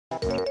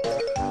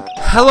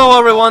Hello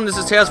everyone, this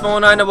is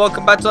Tails409 and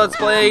welcome back to Let's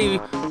Play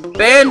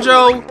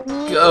Banjo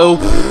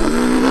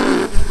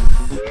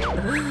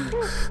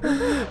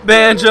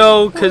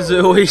Banjo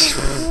Kazooie.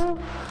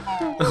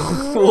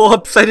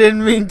 Whoops, I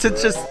didn't mean to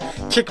just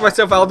kick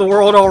myself out of the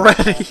world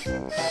already.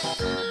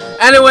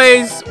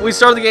 Anyways, we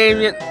started the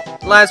game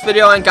last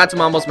video and got to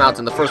Mumbo's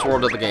Mountain, the first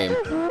world of the game.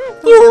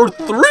 There are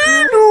 3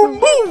 new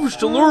moves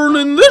to learn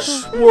in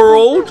this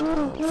world.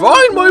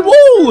 Find my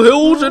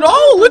molehills and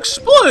I'll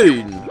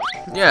explain.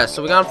 Yeah,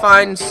 so we gotta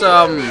find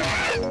some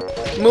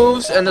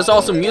moves, and there's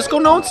also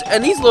musical notes,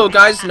 and these little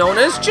guys known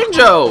as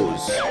Jinjos.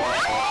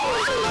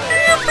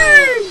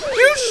 Yippee!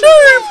 You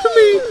saved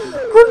me!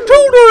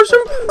 Gruntilda's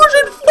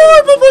imprisoned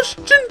 5 of us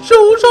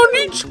Jinjos on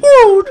each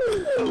world.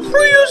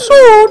 Free us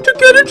all to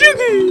get a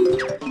jiggy.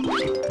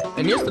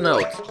 And here's the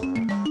notes.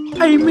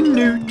 I'm a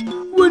newt,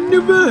 1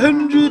 of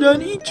 100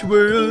 on each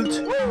world.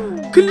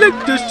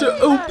 Collect us to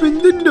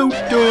open the note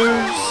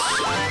doors.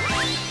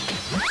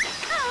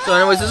 So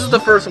anyways, this is the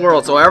first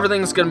world, so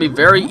everything's gonna be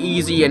very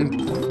easy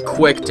and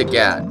quick to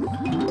get.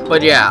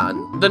 But yeah,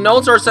 the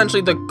notes are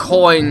essentially the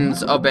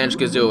coins of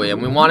Banjo-Kazooie,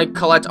 and we want to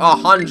collect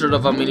 100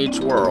 of them in each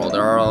world.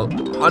 There are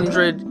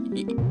 100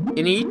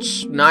 in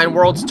each, 9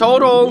 worlds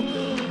total,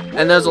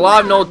 and there's a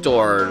lot of note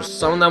doors.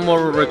 Some of them will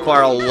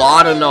require a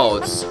lot of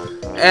notes.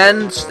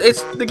 And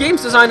the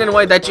game's designed in a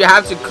way that you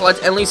have to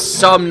collect at least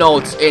some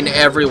notes in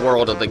every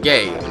world of the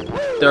game.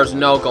 There's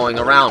no going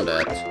around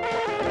it.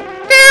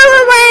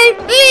 Go away!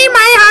 Leave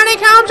my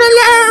honeycombs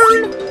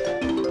alone!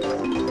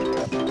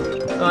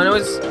 So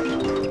anyways,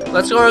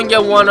 let's go and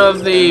get one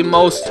of the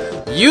most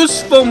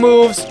useful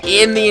moves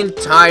in the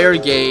entire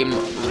game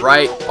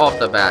right off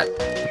the bat.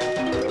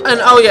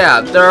 And oh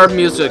yeah, there are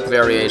music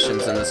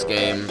variations in this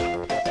game.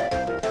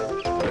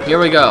 Here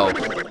we go.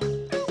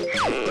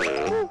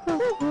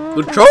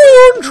 The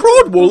Giant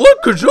Trot will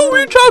let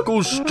Kazooie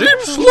tackle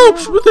steep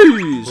slopes with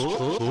ease.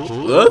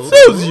 That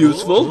sounds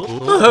useful.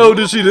 How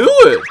does he do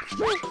it?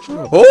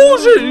 Hold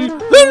Z,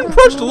 then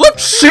press the left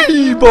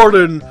C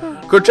button.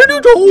 Continue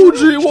to hold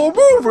Z while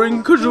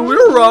moving Kazooie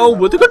around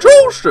with the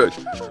control stick.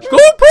 Go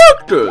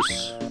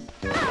practice.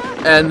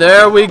 And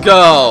there we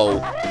go.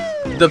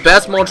 The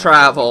best mode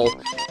travel.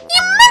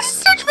 You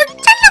must search for 10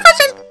 of us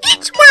in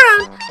each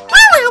world.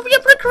 I'll help you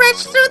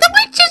progress through the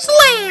witch's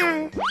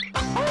lair.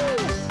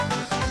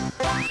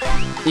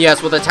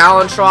 Yes, with a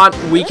talent trot,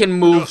 we can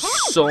move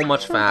so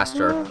much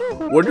faster.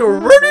 When you're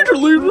ready to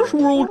leave this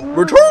world,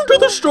 return to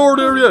the start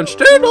area and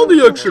stand on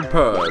the exit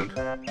pad.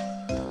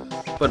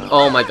 But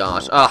oh my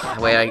gosh.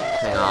 Wait,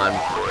 hang on.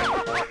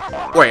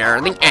 Where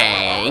are the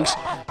eggs?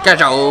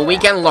 Kazooie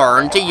can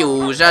learn to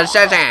use as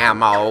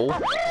ammo.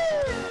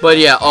 But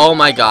yeah, oh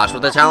my gosh,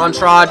 with the talent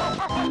trot,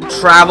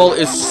 travel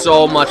is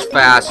so much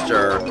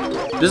faster.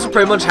 This is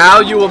pretty much how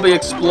you will be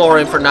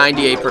exploring for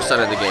 98%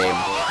 of the game.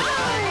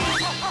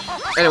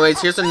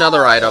 Anyways, here's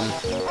another item.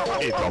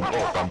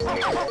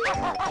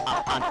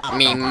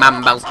 Me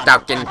Mumbo's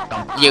token,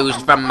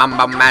 used for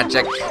Mumbo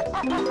magic.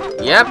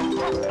 Yep.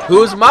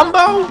 Who's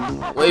Mumbo?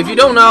 Well, if you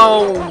don't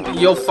know,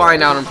 you'll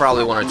find out in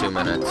probably 1 or 2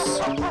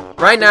 minutes.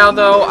 Right now,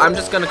 though, I'm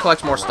just gonna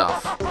collect more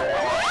stuff.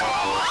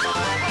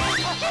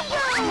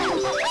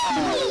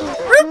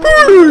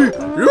 Yippee!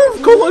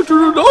 You've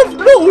collected enough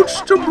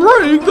notes to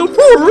break the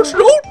first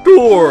note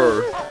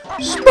door!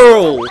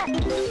 Spell!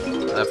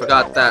 I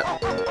forgot that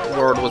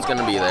word was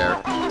gonna be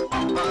there.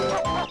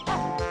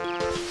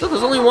 So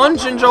there's only 1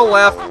 Jinjo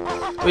left.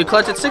 We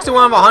collected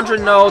 61 of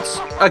 100 notes.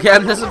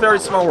 Again, this is a very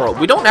small world.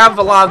 We don't have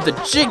a lot of the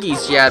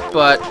jiggies yet,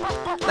 but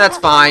that's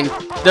fine.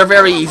 They're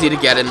very easy to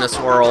get in this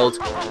world.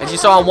 As you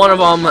saw, one of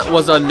them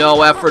was a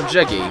no effort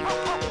jiggy.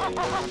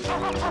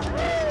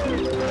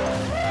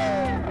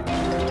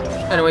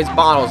 Anyways,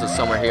 bottles is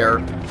somewhere here.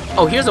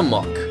 Oh, here's a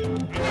muck.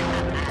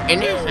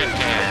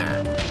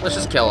 Let's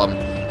just kill him.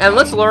 And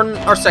let's learn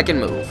our second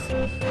move.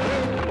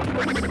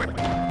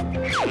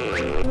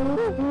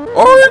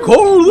 I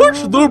call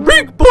this the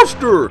Beak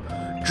Buster!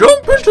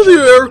 Jump into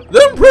the air,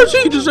 then press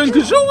E to send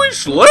Kazooie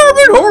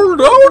slamming hard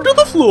down to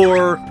the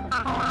floor.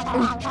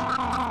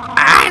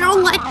 I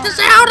don't like the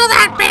sound of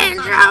that,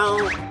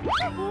 Banjo!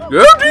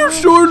 Get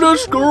used to it,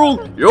 this girl.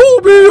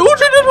 You'll be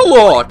using it a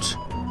lot.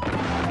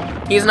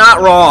 He's not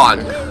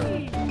wrong.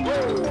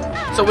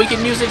 So we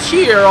can use it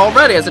here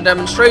already as a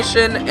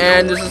demonstration,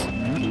 and this is...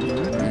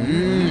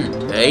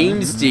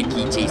 I'm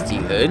sticky, tasty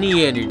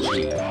honey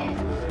energy.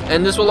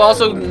 And this will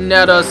also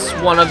net us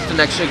one of the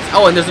next jiggies.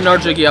 Oh, and there's another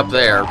jiggy up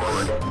there.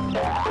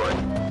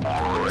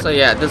 So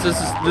yeah, this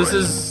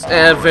is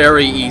a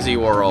very easy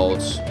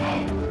world.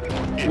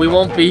 We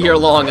won't be here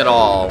long at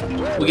all.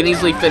 We can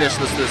easily finish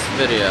this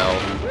video.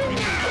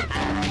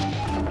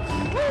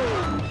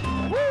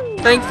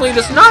 Thankfully,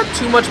 there's not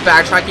too much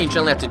backtracking you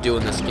generally have to do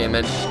in this game,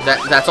 and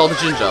that's all the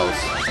Jinjos.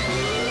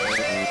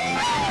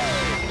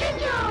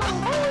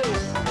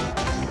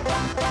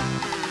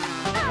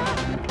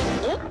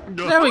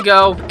 There we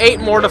go. 8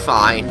 more to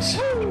find.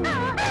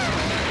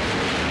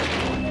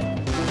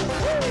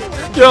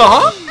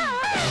 Yeah.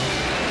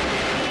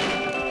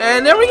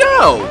 And there we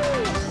go.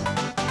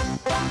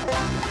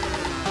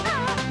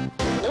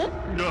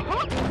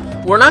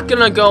 We're not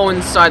gonna go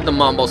inside the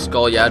Mumbo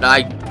skull yet.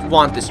 I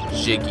want this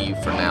Jiggy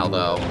for now,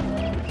 though.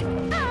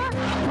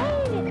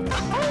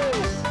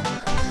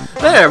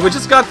 There, we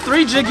just got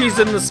 3 Jiggies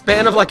in the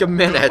span of like a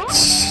minute.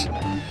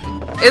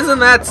 Isn't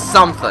that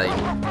something?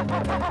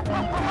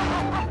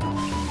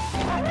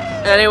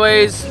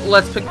 Anyways,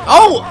 let's pick...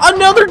 Oh!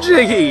 Another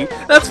Jiggy!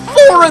 That's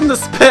 4 in the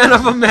span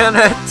of a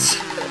minute!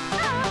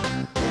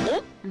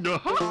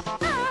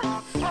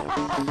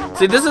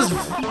 See, this is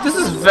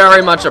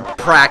very much a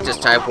practice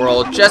type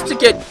world, just to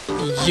get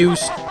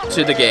used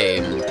to the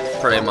game,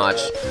 pretty much.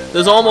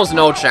 There's almost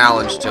no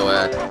challenge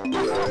to it.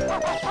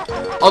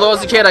 Although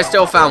as a kid, I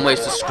still found ways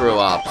to screw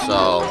up,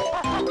 so...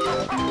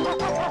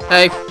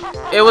 Hey,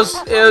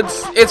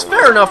 it's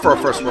fair enough for a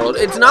first world.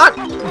 It's not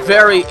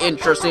very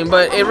interesting,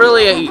 but it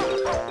really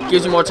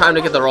gives you more time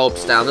to get the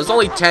ropes down. There's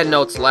only 10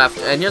 notes left,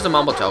 and here's a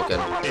Mumbo token.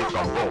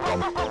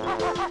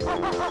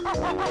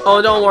 Oh,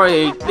 don't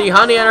worry, the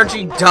honey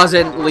energy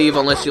doesn't leave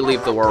unless you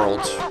leave the world,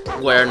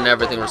 where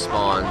everything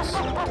respawns.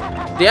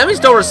 The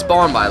enemies don't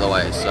respawn, by the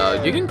way, so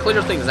you can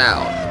clear things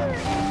out.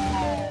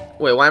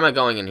 Wait, why am I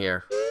going in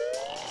here?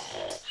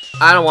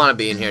 I don't want to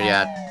be in here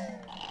yet.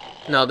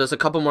 No, there's a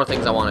couple more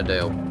things I want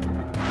to do.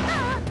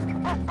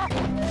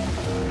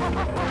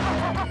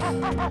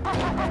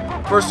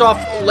 First off,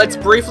 let's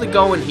briefly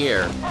go in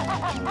here.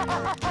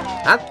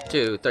 1,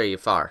 2, 3,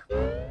 4.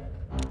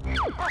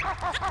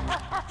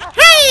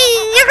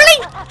 Hey,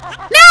 Youngling!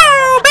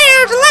 No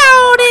bears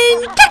allowed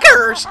in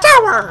Kicker's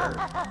Tower!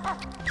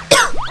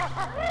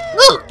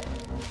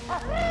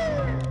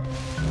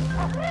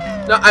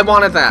 No, I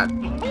wanted that.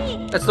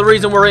 That's the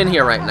reason we're in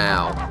here right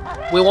now.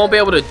 We won't be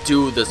able to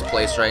do this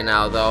place right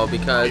now, though,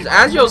 because,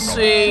 as you'll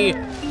see,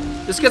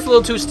 this gets a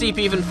little too steep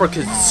even for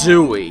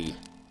Kazooie.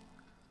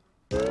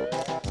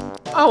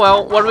 Oh,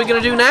 well, what are we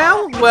gonna do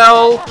now?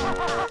 Well,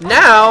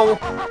 now,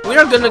 we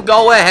are gonna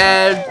go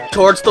ahead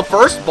towards the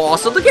first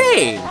boss of the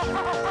game.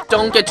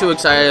 Don't get too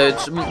excited.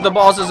 The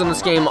bosses in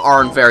this game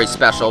aren't very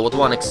special, with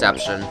one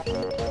exception.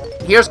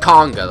 Here's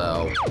Conga,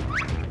 though.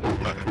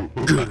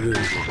 Good.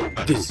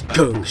 This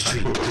Kong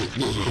Street,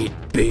 me hit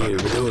bear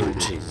with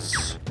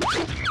oranges.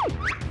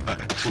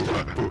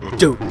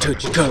 Don't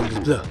touch Kong's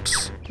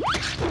blocks.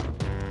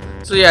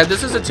 So yeah,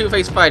 this is a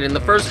two-phase fight. In the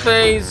first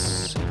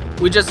phase,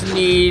 we just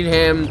need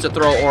him to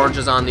throw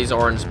oranges on these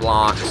orange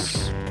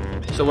blocks.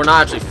 So we're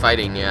not actually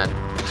fighting yet.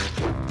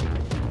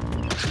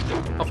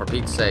 Oh, for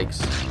Pete's sakes.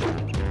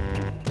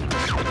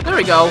 There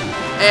we go.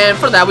 And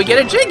for that, we get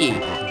a Jiggy.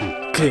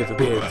 Clever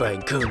bear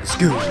find Kong's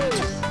good.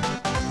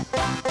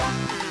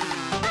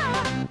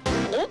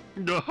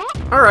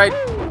 Alright.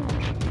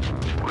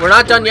 We're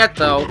not done yet,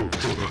 though.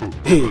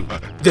 Hey,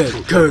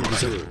 that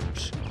Kong's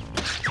orange.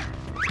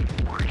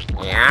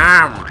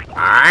 Yum,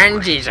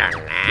 oranges are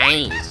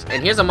nice.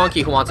 And here's a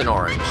monkey who wants an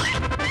orange. Chippy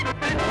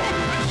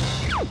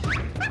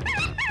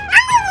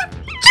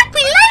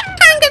like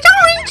Conga's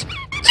orange!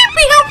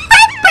 Chippy help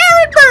fat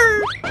parrot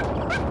bird!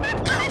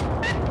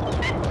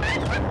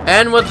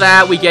 And with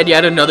that, we get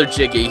yet another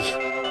Jiggy.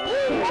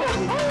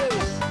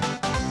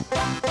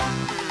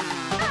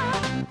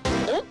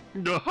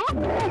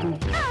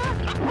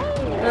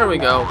 There we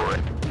go.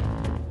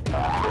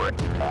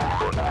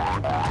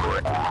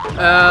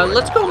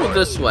 Let's go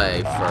this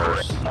way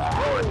first.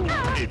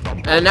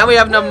 And now we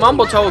have enough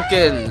Mumbo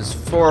tokens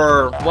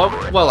for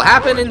what will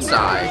happen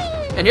inside.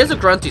 And here's a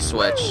Grunty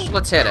switch.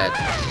 Let's hit it.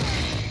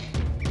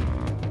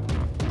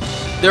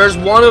 There's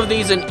one of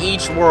these in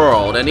each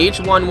world, and each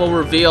one will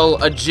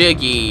reveal a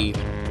Jiggy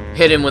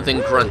hidden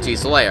within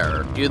Grunty's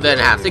lair. You then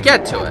have to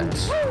get to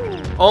it.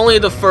 Only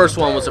the first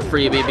one was a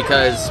freebie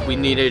because we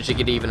needed a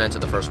Jiggy to even enter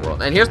the first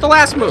world. And here's the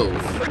last move.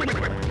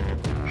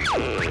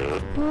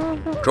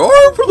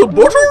 Time for the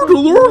butter to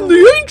learn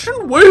the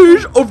ancient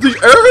ways of the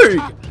egg.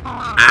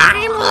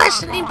 I'm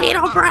listening,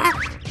 Beetle Breath.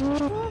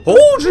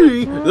 Hold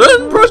G,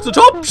 then press the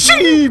top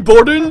C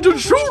button to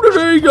shoot an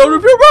egg out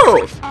of your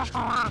mouth.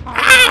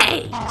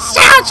 Hey,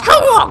 sounds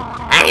cool.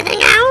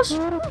 Anything else?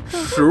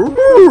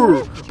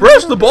 Sure.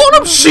 Press the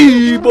bottom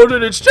C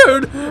button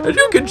instead, and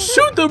you can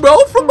shoot them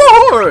out from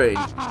behind.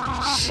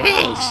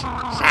 Sheesh,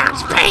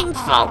 sounds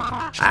painful.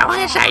 I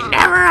wish I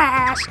never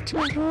asked.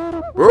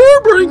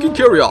 Bird Brain can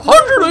carry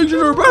 100 eggs in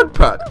her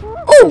backpack.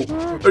 Oh,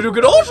 and you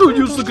can also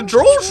use the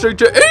control stick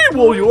to aim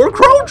while you are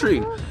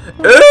crouching.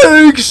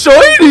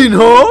 Exciting,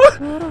 huh?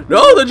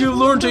 Now that you've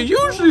learned to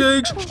use the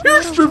eggs,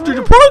 here's 50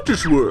 to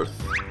practice with.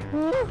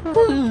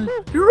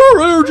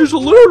 Your air is a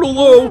little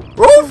low.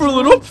 I'll fill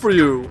it up for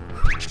you.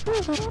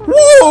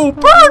 Whoa,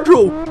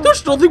 Banjo!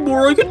 There's nothing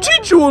more I can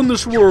teach you in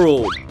this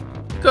world.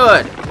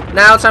 Good.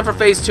 Now it's time for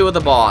phase 2 of the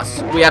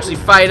boss. We actually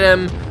fight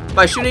him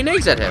by shooting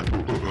eggs at him.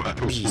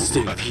 Be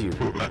safe here.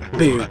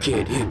 Bear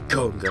can't hit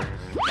Conga.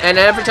 And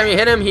every time you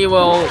hit him, he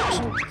will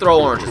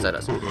throw oranges at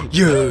us.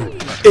 Your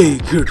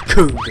egg hurt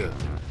Conga.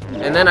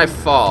 And then I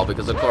fall,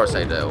 because of course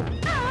I do.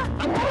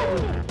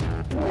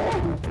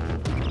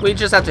 We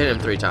just have to hit him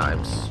 3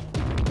 times.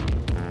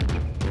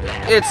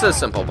 It's a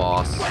simple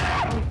boss.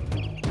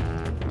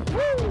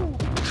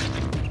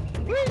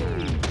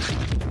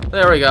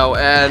 There we go,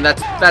 and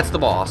that's the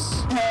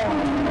boss.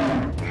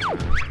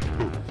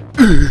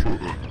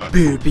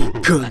 Bear be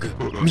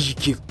conga, me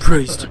give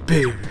praise to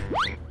bear.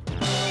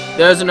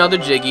 There's another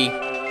Jiggy.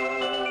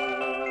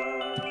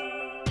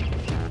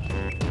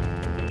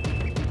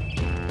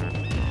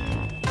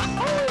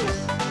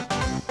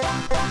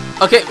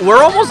 Okay,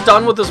 we're almost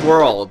done with this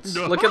world.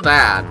 Look at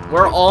that.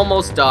 We're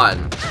almost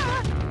done.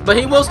 But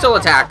he will still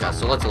attack us,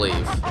 so let's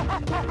leave.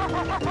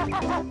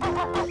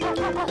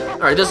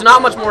 Alright, there's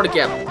not much more to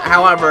get.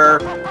 However,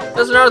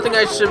 there's another thing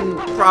I should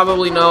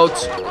probably note.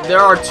 There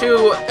are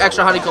 2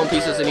 extra honeycomb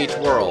pieces in each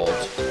world.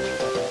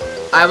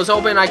 I was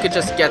hoping I could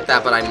just get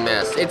that, but I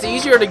missed. It's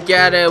easier to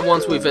get it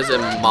once we visit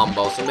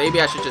Mumbo, so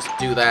maybe I should just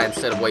do that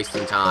instead of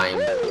wasting time.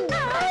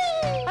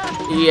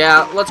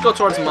 Yeah, let's go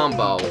towards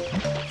Mumbo.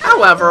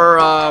 However,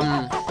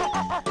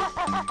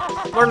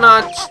 we're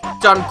not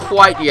done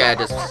quite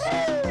yet as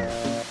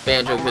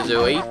Banjo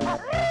Kazooie.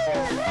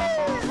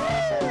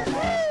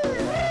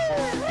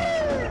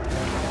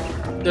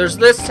 There's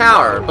this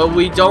tower, but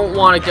we don't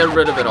want to get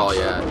rid of it all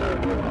yet.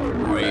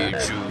 We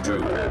choo-choo,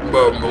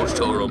 Mumbo's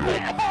terrible.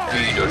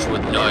 Feed us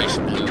with nice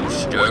blue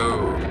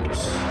stones.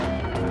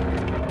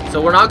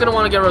 So we're not going to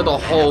want to get rid of the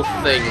whole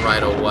thing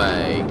right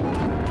away.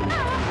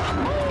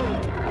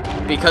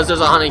 Because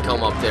there's a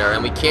honeycomb up there,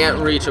 and we can't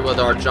reach it with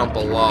our jump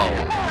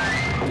alone.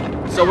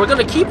 So we're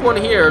going to keep one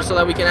here so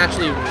that we can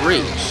actually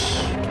reach.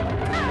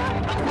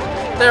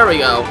 There we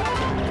go.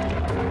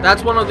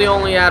 That's one of the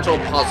only actual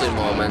puzzle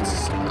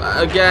moments.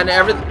 Again,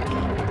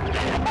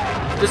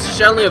 this is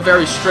generally a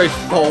very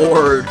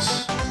straightforward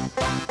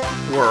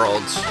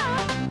world.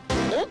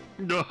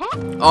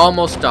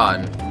 Almost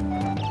done.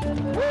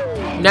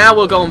 Now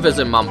we'll go and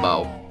visit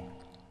Mumbo.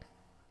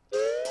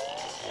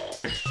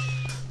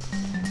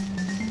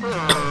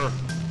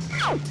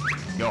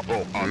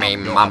 Me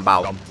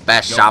Mumbo,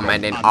 best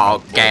shaman in all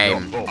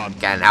game,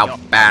 can help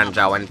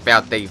Banjo and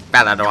filthy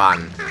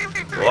Felladron.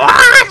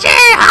 Watch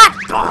it, hot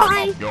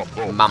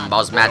boy!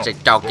 Mumbo's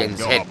magic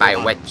tokens hit by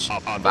which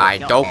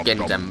 5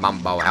 tokens and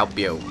Mumbo help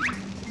you.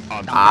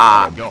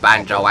 Ah,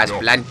 Banjo has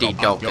plenty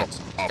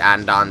tokens.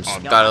 Stand on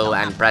skull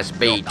and press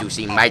B to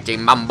see mighty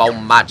Mumbo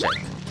magic.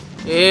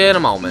 In a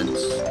moment.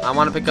 I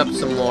want to pick up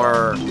some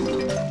more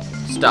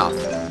stuff.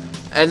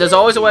 And there's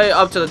always a way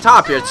up to the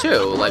top here,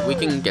 too. Like, we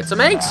can get some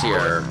eggs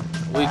here.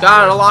 We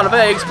got a lot of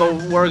eggs, but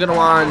we're going to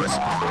want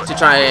to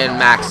try and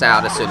max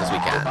out as soon as we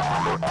can.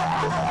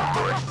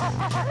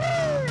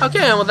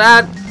 Okay, and with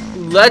that,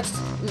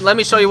 let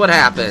me show you what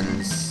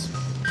happens.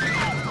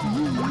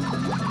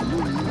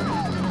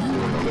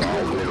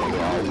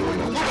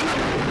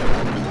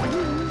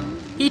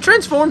 He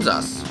transforms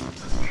us.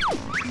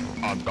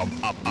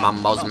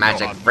 Mumbo's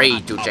magic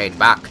free to change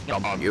back.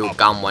 You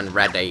come when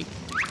ready.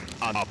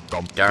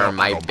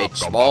 Termite bit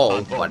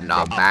small, but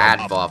not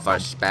bad for a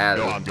first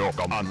spell.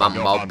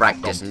 Mumbo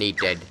practice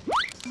needed.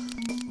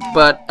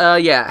 But,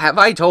 yeah, have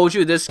I told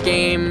you this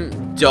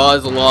game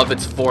does love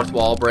its fourth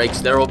wall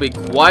breaks? There will be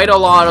quite a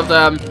lot of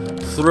them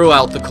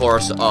throughout the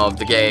course of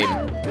the game.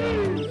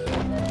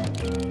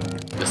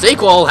 The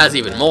sequel has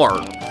even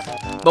more.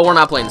 But we're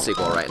not playing the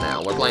sequel right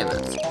now. We're playing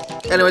this.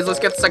 Anyways, let's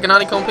get the second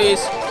honeycomb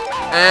piece.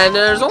 And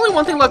there's only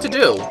one thing left to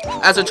do.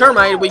 As a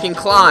termite, we can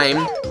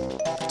climb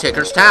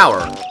Ticker's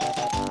Tower.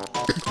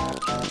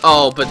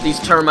 Oh, but these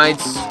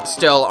termites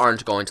still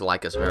aren't going to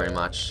like us very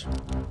much.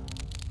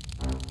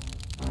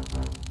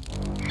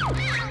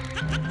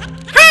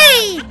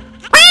 Hey!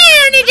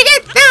 Where did you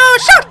get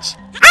those shorts?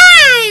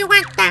 I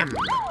want them!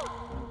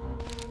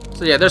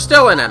 So yeah, there's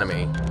still an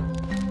enemy.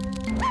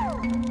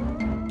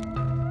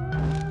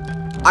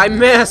 I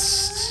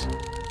missed!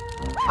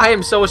 I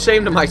am so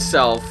ashamed of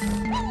myself.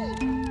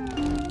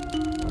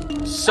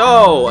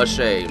 So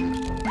ashamed.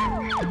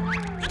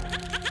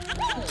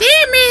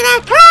 Give me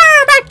that car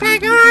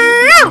backpack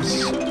or else!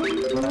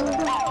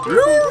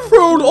 You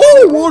found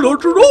all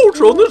 100 notes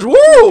on this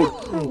world!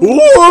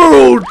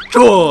 Well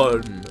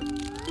done!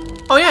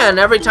 Oh yeah, and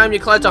every time you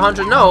collect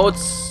 100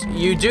 notes,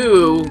 you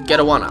do get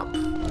a 1-up.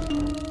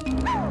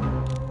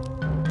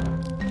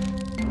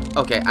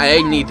 Okay,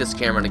 I need this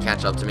camera to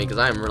catch up to me because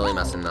I am really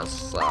messing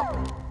this up.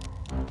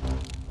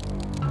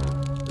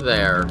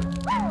 There.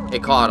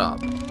 It caught up.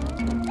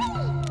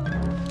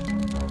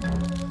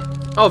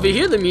 Oh, if you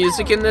hear the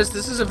music in this,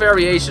 this is a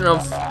variation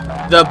of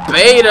the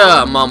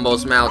beta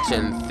Mumbo's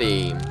Mountain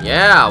theme.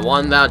 Yeah,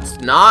 one that's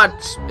not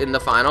in the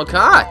final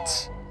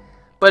cut.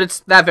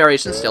 But that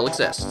variation still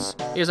exists.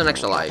 Here's an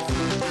extra life.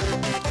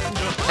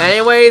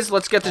 Anyways,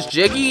 let's get this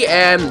Jiggy,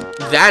 and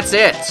that's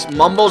it.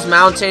 Mumbo's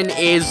Mountain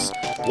is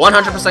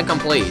 100%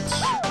 complete.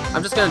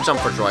 I'm just gonna jump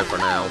for joy for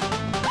now.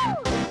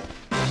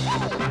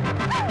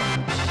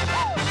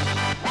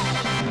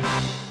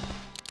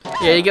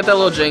 Yeah, you get that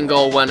little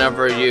jingle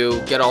whenever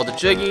you get all the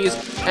Jiggies.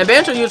 And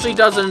Banjo usually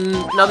does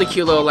another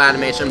cute little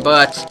animation,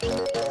 but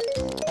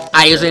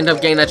I usually end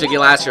up getting that Jiggy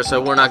last year, so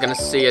we're not going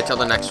to see it till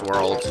the next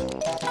world.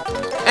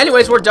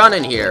 Anyways, we're done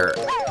in here.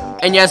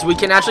 And yes, we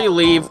can actually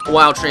leave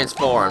while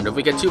transformed. If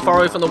we get too far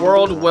away from the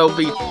world, we'll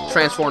be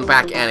transformed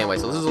back anyway,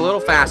 so this is a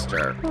little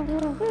faster.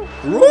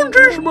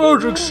 Grunty's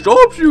magic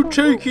stops you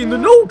taking the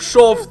notes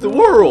off the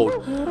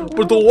world,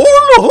 but the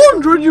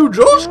 100 you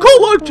just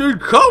collected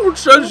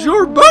counts as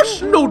your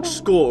best note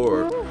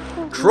score.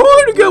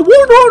 Try to get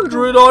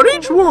 100 on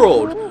each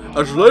world,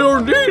 as they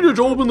are needed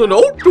to open the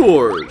note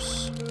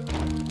doors.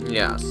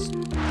 Yes.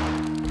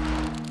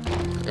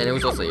 And it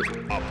was also leave.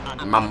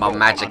 Mumbo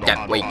magic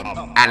get weak.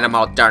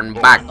 Animal turn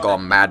back, go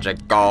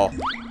magic go.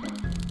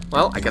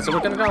 Well, I guess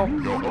we're gonna go.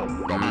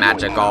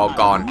 Magic all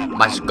gone.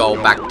 Must go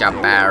back to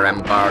bear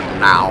and bird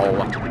now.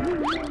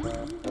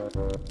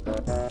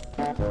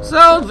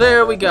 So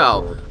there we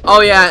go. Oh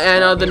yeah,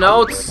 and the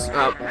notes.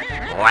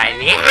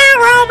 When you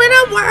open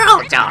a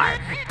world door,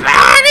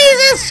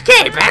 baddies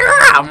escape and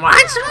run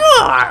once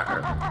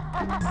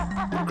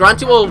more.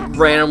 Grunty will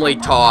randomly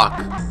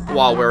talk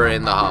while we're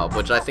in the hub,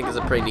 which I think is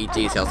a pretty neat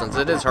detail since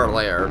it is her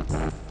lair.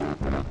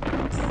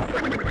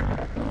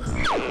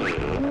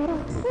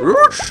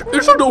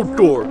 It's a note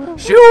door.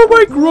 She will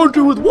make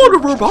Grunty with one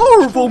of her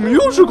powerful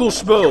musical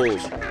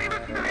spells. Open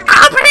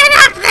it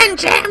up then,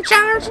 Jam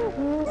Jars.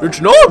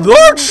 It's not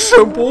that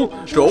simple.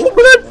 To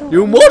open it,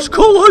 you must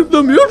collect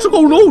the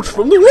musical notes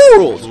from the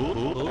world.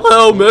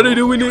 How many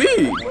do we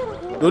need?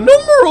 The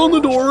number on the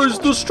door is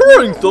the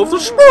strength of the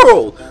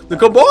spell. The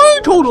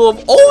combined total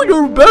of all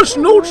your best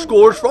note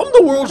scores from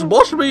the worlds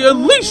must be at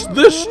least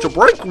this to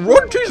break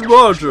Grunty's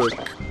magic.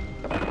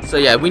 So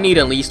yeah, we need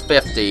at least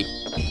 50.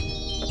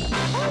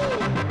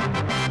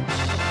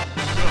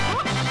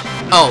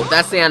 Oh,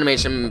 that's the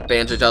animation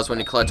Banjo does when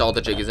he collects all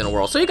the jiggies in a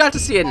world. So you got to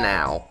see it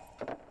now.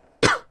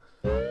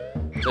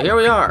 So here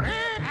we are.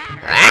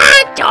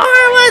 That door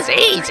was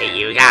easy,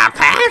 you got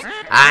past.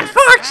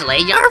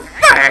 Unfortunately, you're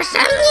first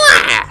and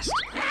last.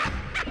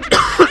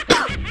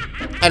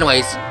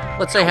 Anyways,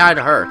 let's say hi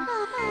to her.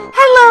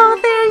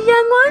 Hello there,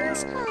 young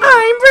ones.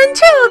 I'm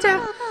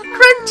Gruntilda,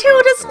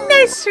 Gruntilda's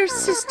nicer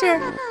sister.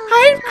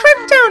 I've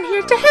crept down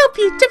here to help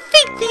you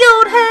defeat the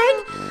old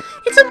hag.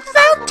 It's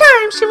about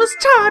time she was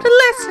taught a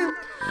lesson.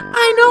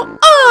 I know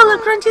all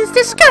of Grunty's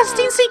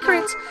disgusting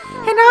secrets,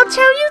 and I'll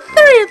tell you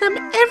 3 of them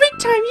every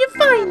time you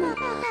find them.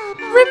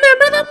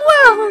 Remember them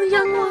well,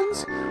 young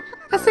ones,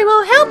 as they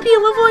will help you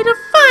avoid a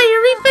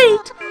fiery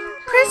fate.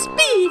 Press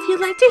B if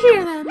you'd like to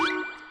hear them.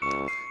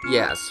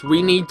 Yes,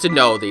 we need to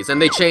know these,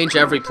 and they change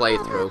every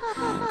playthrough.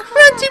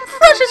 Grunty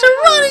brushes her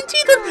rotten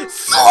teeth with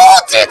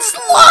salted,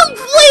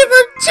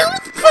 slug-flavored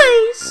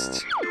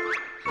toothpaste.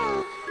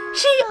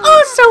 She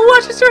also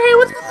washes her hair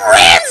with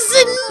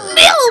rancid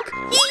milk.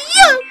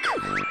 Yuck!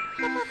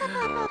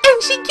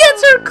 And she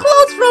gets her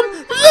clothes from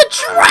the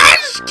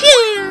trash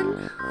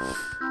can.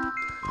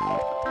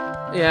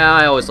 Yeah,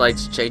 I always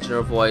liked changing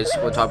her voice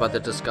when we talk about the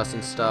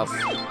disgusting stuff.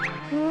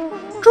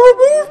 To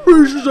remove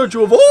pieces that you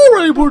have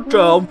already put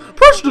down,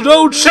 press the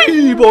down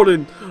C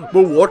button.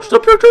 But once the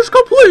picture's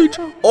complete,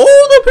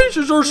 all the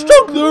pieces are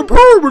stuck there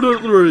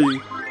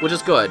permanently. Which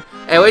is good.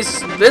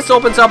 Anyways, this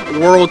opens up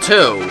World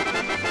 2.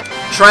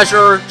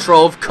 Treasure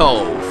Trove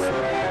Cove.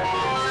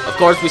 Of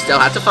course, we still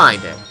have to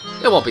find it.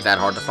 It won't be that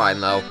hard to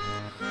find, though.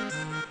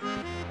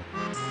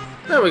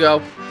 There we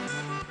go.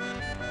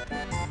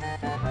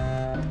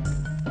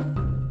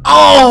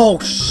 Oh,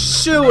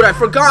 shoot, I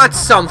forgot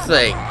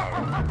something.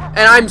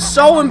 And I'm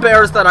so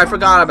embarrassed that I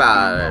forgot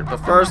about it. But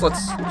first,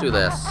 let's do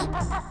this.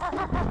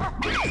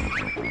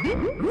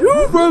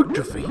 You've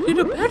activated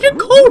a magic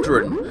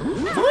cauldron.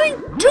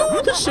 Find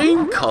 2 the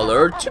same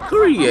color to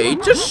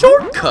create a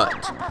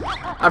shortcut.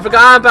 I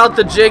forgot about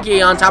the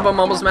Jiggy on top of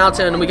Mumbo's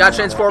Mountain, and we got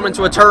transformed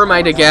into a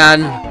termite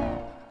again.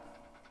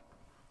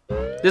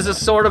 This is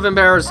sort of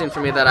embarrassing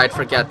for me that I'd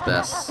forget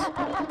this.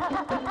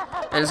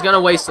 And it's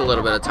gonna waste a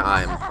little bit of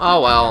time.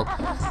 Oh well.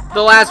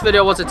 The last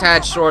video was a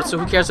tad short, so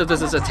who cares if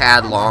this is a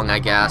tad long, I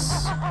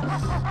guess.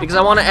 Because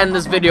I want to end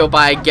this video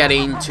by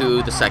getting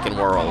to the second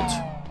world.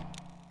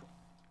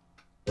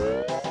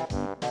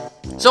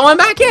 So I'm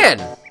back in!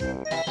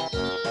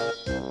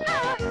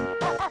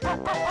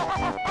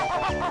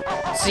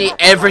 See,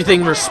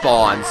 everything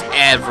respawns.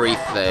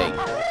 Everything.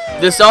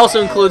 This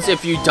also includes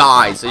if you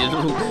die, so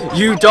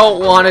you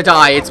don't want to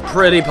die. It's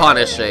pretty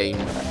punishing.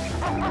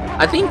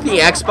 I think the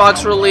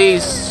Xbox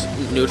release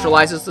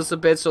neutralizes this a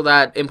bit so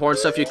that important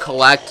stuff you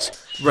collect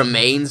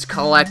remains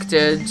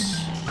collected.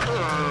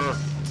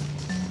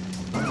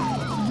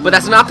 But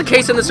that's not the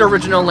case in this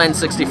original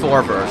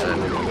N64 version.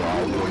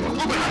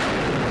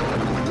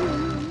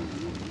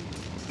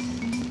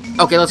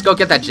 Okay, let's go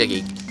get that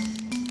Jiggy.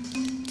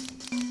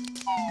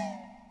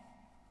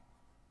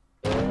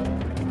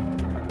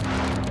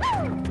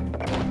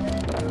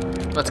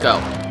 Let's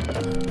go.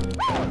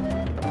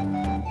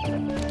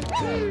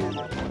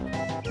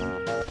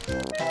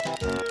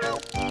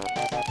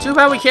 Too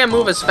bad we can't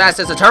move as fast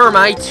as a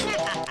termite.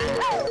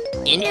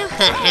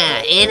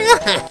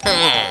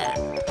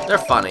 They're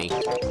funny.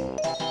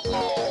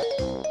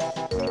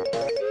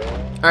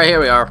 Alright, here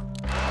we are.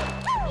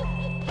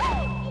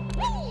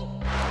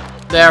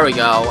 There we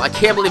go. I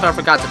can't believe I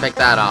forgot to pick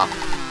that up.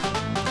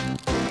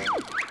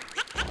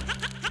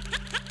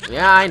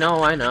 Yeah, I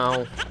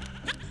know.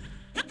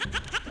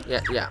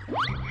 Yeah.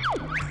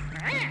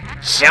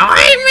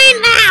 Join me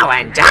now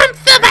and dump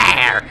the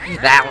bear!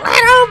 That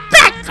little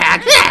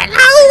backpack that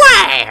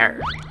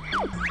nowhere!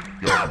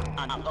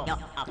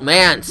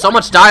 Man, so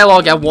much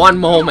dialogue at one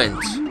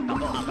moment.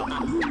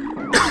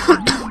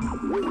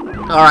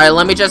 Alright,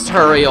 let me just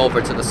hurry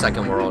over to the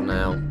second world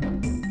now.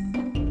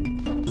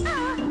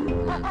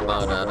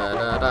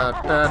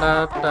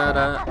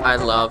 I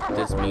love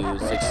this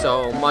music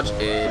so much,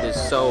 it is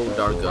so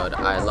darn good.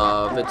 I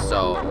love it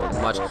so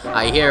much,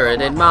 I hear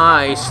it in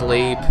my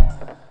sleep.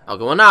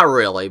 Okay, well not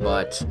really,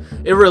 but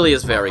it really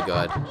is very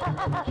good.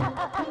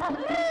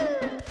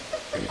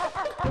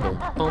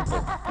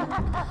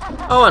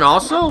 Oh, and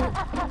also,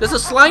 there's a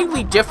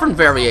slightly different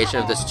variation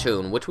of this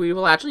tune, which we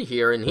will actually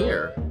hear in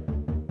here.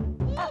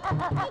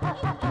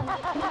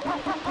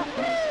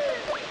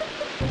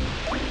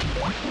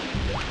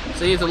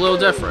 See, it's a little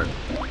different.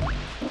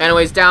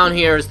 Anyways, down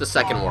here is the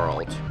second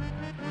world.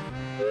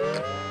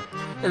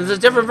 And there's a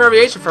different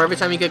variation for every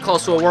time you get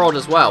close to a world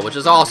as well, which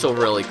is also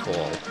really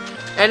cool.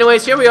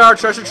 Anyways, here we are,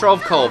 Treasure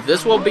Trove Cove.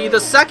 This will be the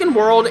second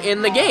world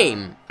in the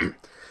game.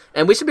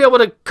 And we should be able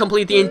to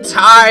complete the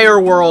entire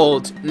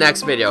world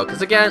next video.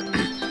 Because again,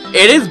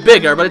 it is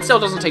bigger, but it still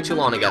doesn't take too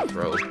long to get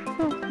through.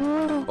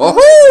 Ahoy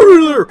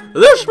there!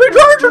 This be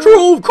Treasure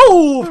Trove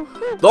Cove!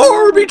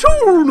 There be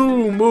 2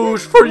 new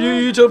moves for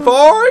ye to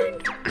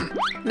find!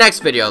 Next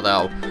video,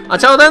 though.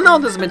 Until then, though,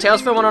 this has been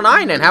Tails for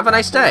 109, and have a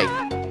nice day.